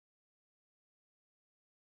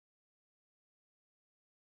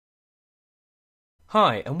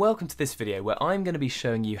Hi and welcome to this video where I'm going to be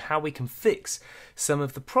showing you how we can fix some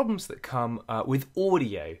of the problems that come with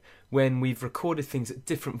audio when we've recorded things at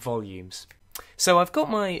different volumes. So I've got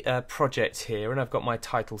my project here and I've got my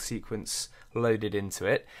title sequence loaded into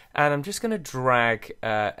it, and I'm just going to drag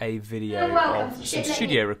a video of some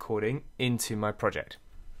studio recording into my project.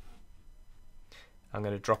 I'm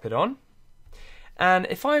going to drop it on. And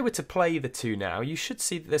if I were to play the two now, you should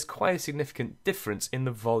see that there's quite a significant difference in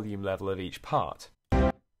the volume level of each part.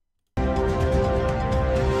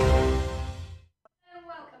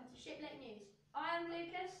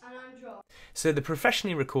 So the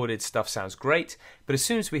professionally recorded stuff sounds great, but as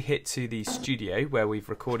soon as we hit to the studio where we've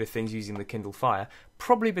recorded things using the Kindle Fire,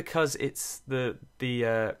 probably because it's the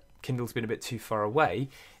Kindle's been a bit too far away,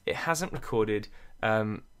 it hasn't recorded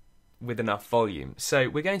with enough volume. So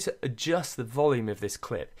we're going to adjust the volume of this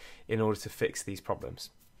clip in order to fix these problems.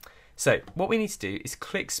 So what we need to do is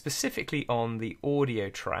click specifically on the audio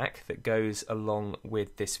track that goes along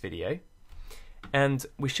with this video, and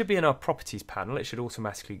we should be in our properties panel. It should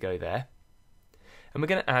automatically go there, and we're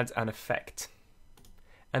going to add an effect,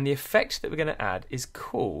 and the effect that we're going to add is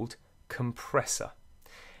called Compressor.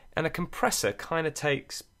 And a compressor kind of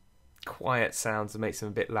takes quiet sounds and makes them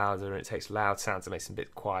a bit louder, and it takes loud sounds and makes them a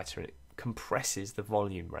bit quieter, and it compresses the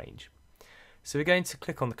volume range. So we're going to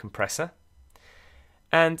click on the compressor,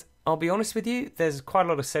 and I'll be honest with you, there's quite a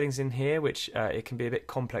lot of settings in here which it can be a bit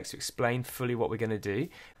complex to explain fully what we're going to do,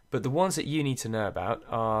 but the ones that you need to know about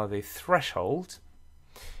are the threshold,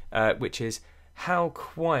 which is how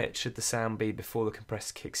quiet should the sound be before the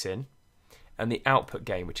compressor kicks in, and the output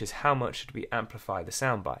gain, which is how much should we amplify the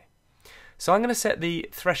sound by. So I'm going to set the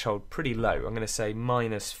threshold pretty low. I'm going to say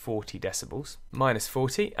minus 40 decibels, minus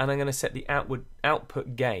 40, and I'm going to set the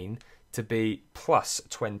output gain to be plus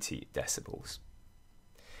 20 decibels.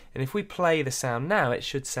 And if we play the sound now, it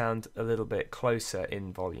should sound a little bit closer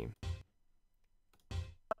in volume.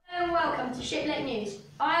 Hello and welcome to Shiplake News.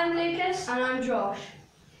 I am Lucas and I'm Josh.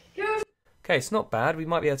 Okay, it's not bad. We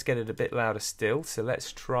might be able to get it a bit louder still, so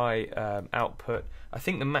let's try output. I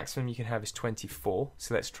think the maximum you can have is 24,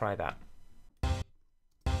 so let's try that.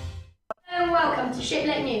 Hello and welcome to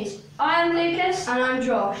Shiplake News. I am Lucas and I'm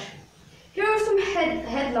Josh. Here are some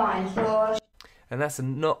headlines for... And that's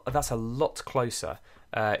a lot closer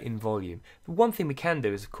in volume. The one thing we can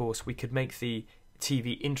do is, of course, we could make the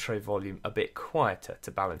TV intro volume a bit quieter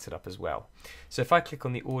to balance it up as well. So if I click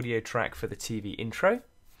on the audio track for the TV intro,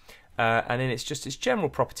 and then it's just its general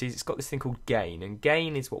properties, it's got this thing called gain, and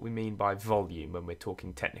gain is what we mean by volume when we're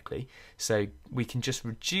talking technically. So we can just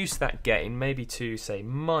reduce that gain maybe to, say,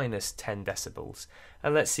 minus 10 decibels,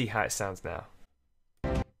 and let's see how it sounds now.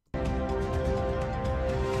 Hello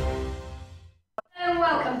and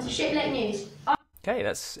welcome to Shiplake News. Okay,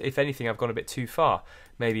 that's, if anything, I've gone a bit too far.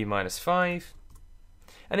 Maybe minus 5.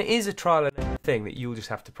 And it is a trial and error thing that you'll just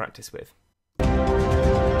have to practice with. Hello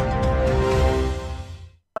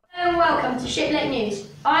and welcome to Shiplake News.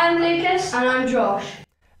 I am Lucas and I'm Josh.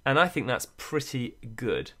 And I think that's pretty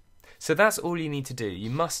good. So that's all you need to do.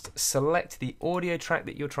 You must select the audio track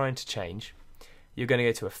that you're trying to change. You're going to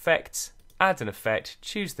go to Effects, Add an Effect,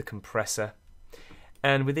 choose the compressor,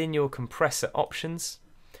 and within your compressor options,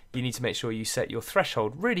 you need to make sure you set your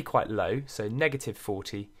threshold really quite low, so negative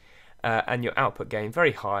 40, and your output gain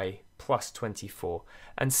very high, plus 24,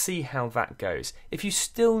 and see how that goes. If you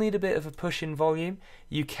still need a bit of a push in volume,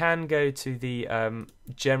 you can go to the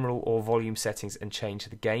general or volume settings and change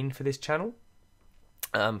the gain for this channel.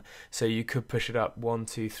 So you could push it up 1,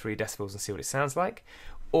 2, 3 decibels and see what it sounds like.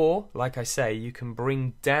 Or, like I say, you can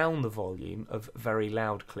bring down the volume of very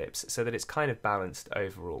loud clips so that it's kind of balanced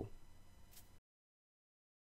overall.